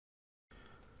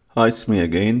Hi, it's me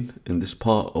again. In this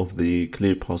part of the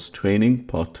ClearPass training,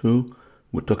 part 2,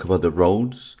 we'll talk about the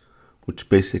roles, which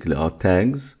basically are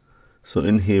tags. So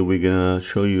in here, we're gonna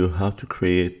show you how to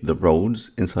create the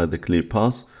roles inside the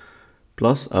ClearPass.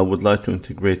 Plus, I would like to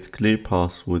integrate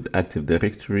ClearPass with Active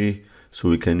Directory so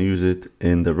we can use it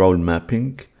in the role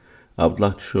mapping. I would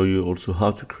like to show you also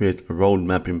how to create a role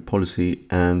mapping policy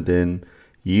and then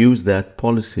use that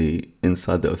policy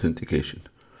inside the authentication.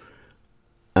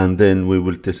 And then we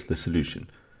will test the solution.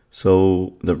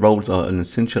 So the roles are an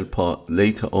essential part.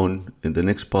 Later on in the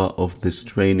next part of this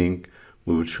training,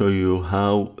 we will show you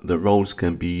how the roles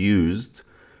can be used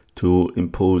to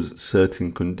impose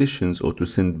certain conditions or to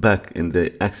send back in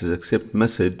the access accept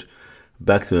message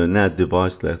back to a NAT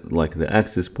device like the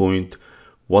access point,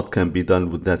 what can be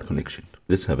done with that connection.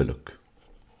 Let's have a look.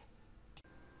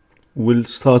 We'll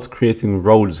start creating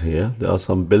roles here. There are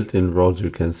some built-in roles you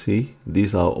can see.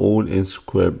 These are all in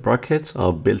square brackets,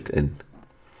 are built in.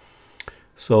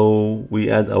 So we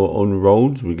add our own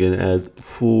roles. We're going to add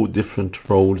 4 different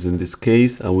roles in this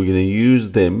case, and we're going to use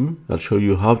them. I'll show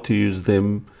you how to use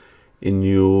them in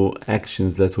your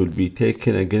actions that will be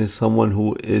taken against someone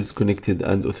who is connected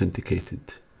and authenticated.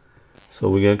 So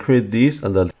we're going to create these,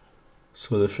 and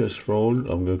so the first role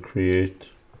I'm going to create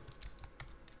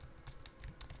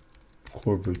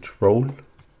corporate role.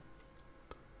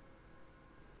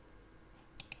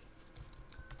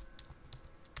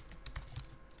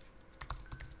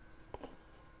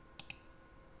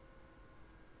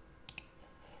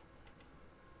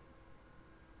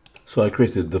 So I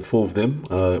created the 4 of them.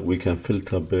 We can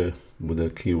filter with the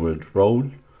keyword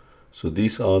role. So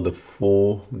these are the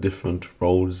 4 different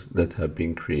roles that have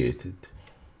been created.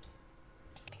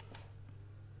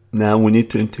 Now we need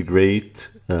to integrate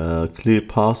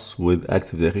ClearPass with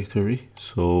Active Directory.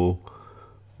 So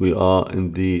we are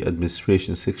in the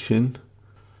administration section.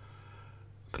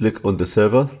 Click on the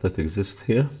server that exists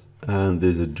here, and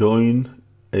there's a join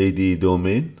AD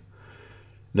domain.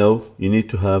 Now you need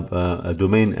to have a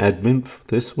domain admin for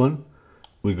this one.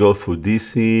 We go for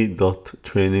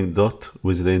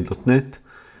dc.training.wizlane.net.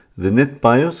 The net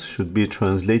BIOS should be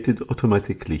translated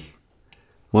automatically.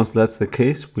 Once that's the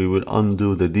case, we will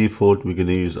undo the default. We're going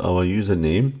to use our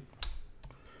username,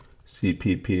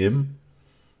 cppm.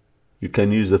 You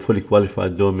can use the fully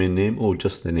qualified domain name or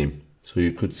just the name. So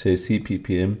you could say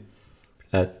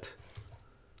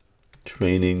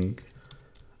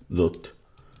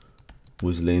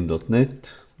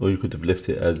cppm@training.wizlane.net, or you could have left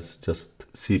it as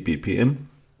just cppm.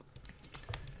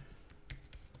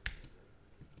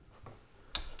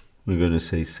 We're going to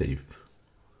say save.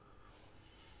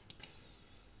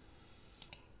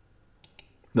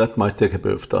 That might take a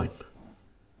bit of time,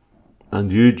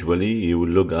 and usually you will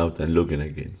log out and log in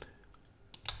again.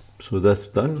 So that's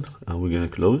done, and we're going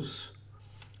to close,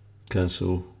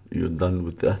 cancel. You're done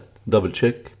with that. Double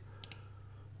check.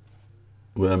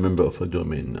 We're a member of a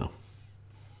domain now.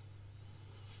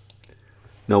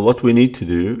 Now what we need to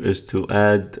do is to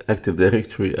add Active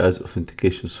Directory as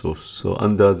authentication source. So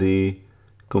under the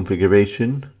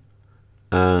configuration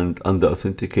and under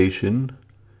authentication,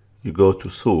 you go to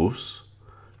source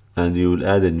and you will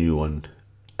add a new one,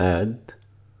 add,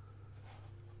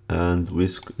 and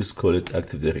let's call it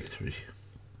Active Directory.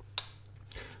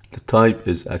 The type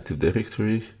is Active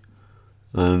Directory,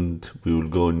 and we will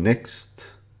go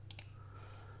next.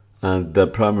 And the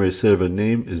primary server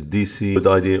name is DC. Good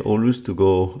idea always to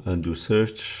go and do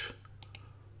search,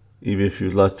 even if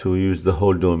you'd like to use the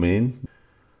whole domain.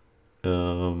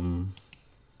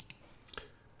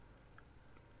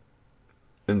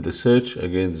 In the search,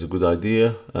 again, is a good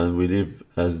idea, and we leave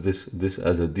as this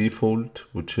as a default,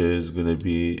 which is going to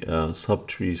be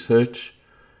subtree search.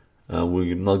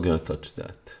 We're not going to touch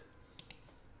that.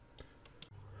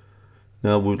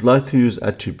 Now we'd like to use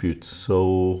attributes,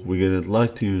 so we're going to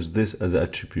like to use this as an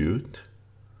attribute.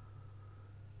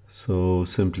 So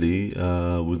simply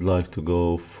we'd like to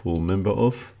go for member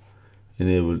of,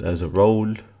 enabled as a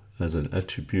role, as an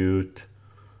attribute.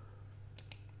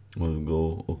 We'll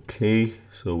go OK.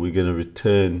 So we're going to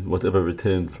return whatever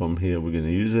returned from here, we're going to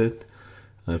use it.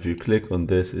 And if you click on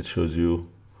this, it shows you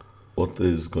what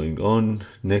is going on.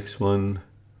 Next one,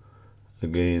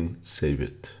 again, save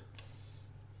it.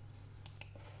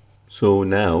 So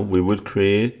now we will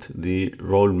create the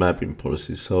role mapping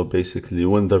policy. So basically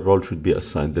when the role should be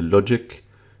assigned, the logic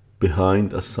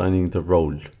behind assigning the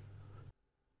role.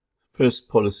 First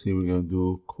policy, we're going to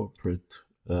do corporate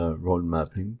role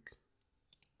mapping.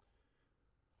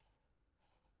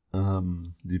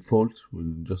 Default,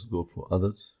 we'll just go for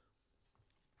others.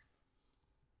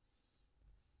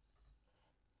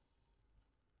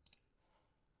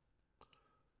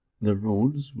 the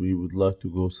rules, we would like to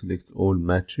go select all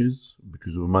matches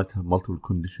because we might have multiple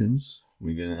conditions.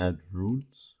 We're going to add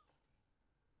rules.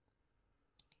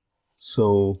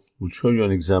 So we'll show you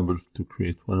an example to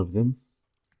create one of them.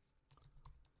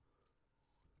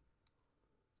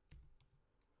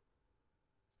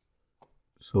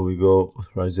 So we go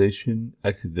authorization,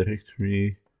 Active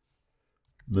Directory,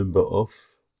 member of,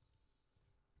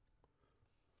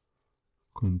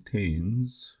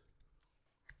 contains,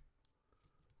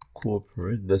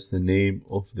 corporate, that's the name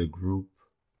of the group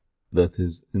that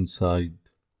is inside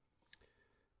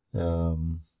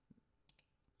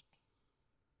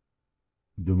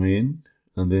domain,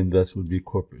 and then that will be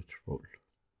corporate role.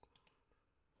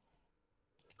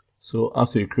 So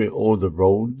after you create all the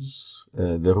roles,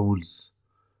 the rules,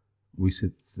 we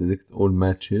select all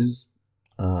matches.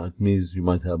 It means you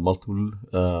might have multiple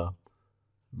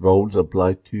roles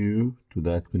applied to you to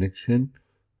that connection.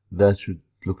 That should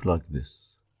look like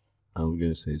this. And we're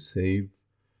going to say save.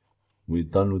 We're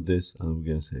done with this, and we're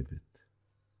going to save it.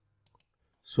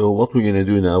 So what we're going to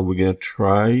do now, we're going to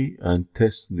try and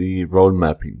test the role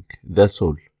mapping. That's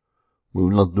all. We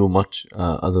will not do much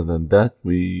other than that.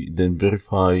 We then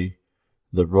verify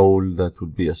the role that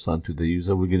would be assigned to the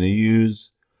user. We're going to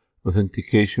use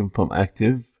authentication from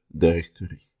Active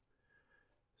Directory.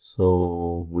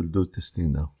 So we'll do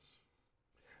testing now.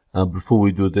 And before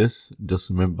we do this, just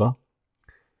remember,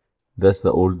 that's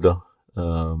the older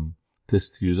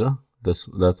test user.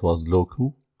 That was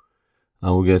local.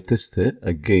 And we're going to test it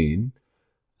again.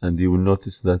 And you will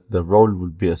notice that the role will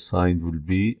be assigned will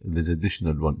be this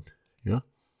additional one. Yeah.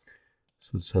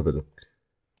 So let's have a look.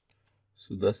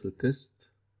 So that's the test.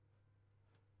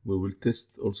 We will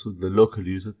test also the local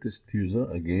user, test user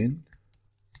again.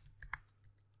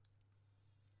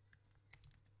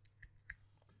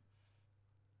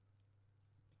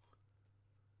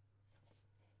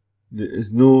 There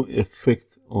is no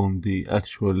effect on the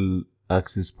actual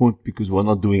access point because we're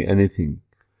not doing anything.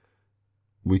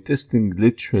 We're testing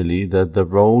literally that the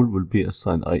role will be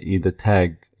assigned, i.e. the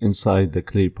tag inside the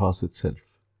ClearPass itself.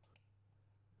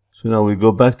 So now we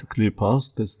go back to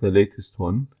ClearPass. This is the latest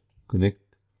one. Connect.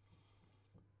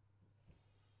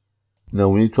 Now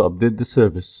we need to update the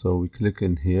service. So we click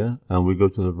in here and we go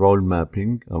to the role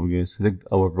mapping, and we're going to select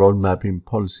our role mapping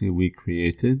policy we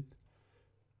created.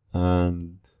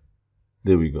 And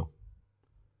there we go.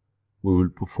 We will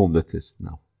perform the test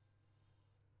now.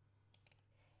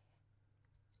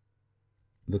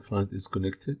 The client is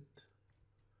connected.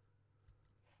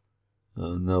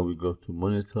 And now we go to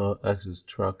monitor, access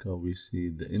tracker. We see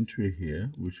the entry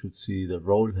here. We should see the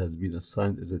role has been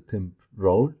assigned as a temp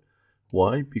role.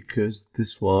 Why? Because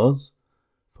this was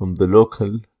from the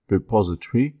local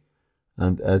repository,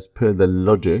 and as per the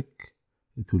logic,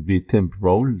 it will be temp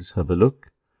role. Let's have a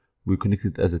look. We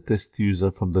connected as a test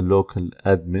user from the local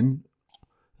admin,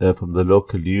 from the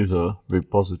local user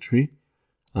repository,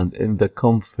 and in the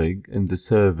config, in the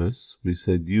service, we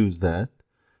said use that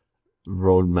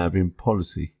role mapping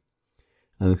policy.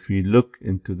 And if we look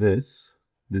into this,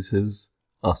 this is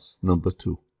us, number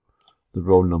 2, the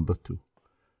role number 2.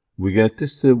 We're going to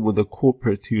test it with a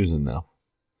corporate user now.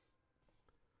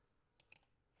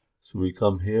 So we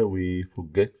come here, we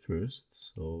forget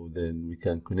first, so then we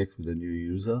can connect with a new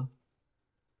user.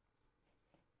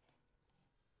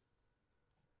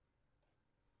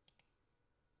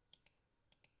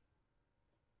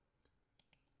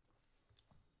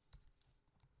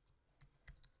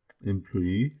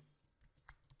 Employee.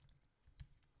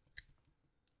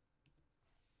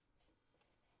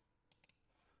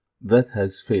 That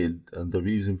has failed, and the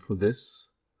reason for this,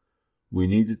 we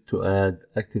needed to add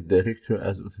Active Directory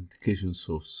as authentication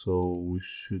source. So we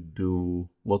should do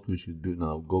what we should do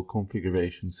now. Go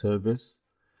configuration service,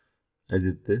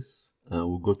 edit this, and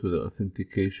we'll go to the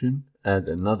authentication, add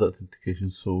another authentication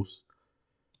source,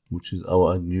 which is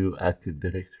our new Active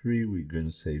Directory. We're going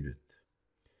to save it.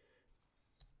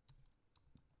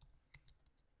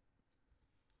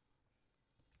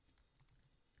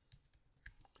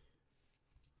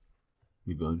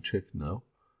 We go and check now.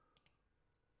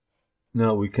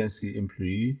 Now we can see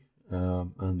employee,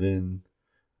 and then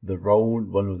the role,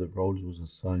 one of the roles was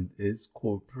assigned is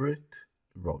corporate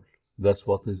role. That's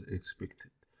what is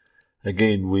expected.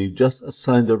 Again, we just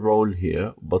assigned a role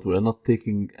here, but we are not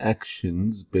taking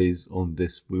actions based on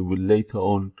this. We will later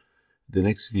on, the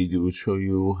next video will show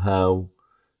you how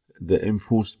the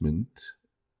enforcement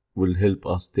will help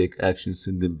us take action,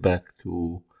 send them back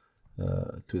to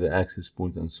the access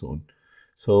point and so on.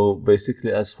 So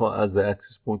basically, as far as the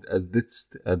access point at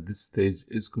this stage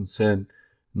is concerned,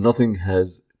 nothing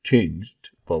has changed.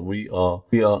 but we are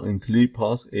in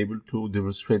ClearPass able to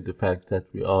demonstrate the fact that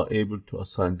we are able to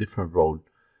assign different role.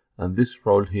 And this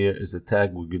role here is a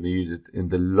tag. We're going to use it in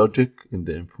the logic in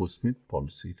the enforcement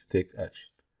policy to take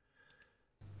action.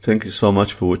 Thank you so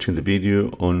much for watching the video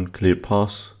on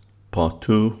ClearPass part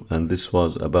 2, and this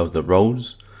was about the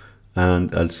roles,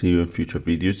 and I'll see you in future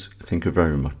videos. Thank you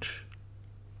very much.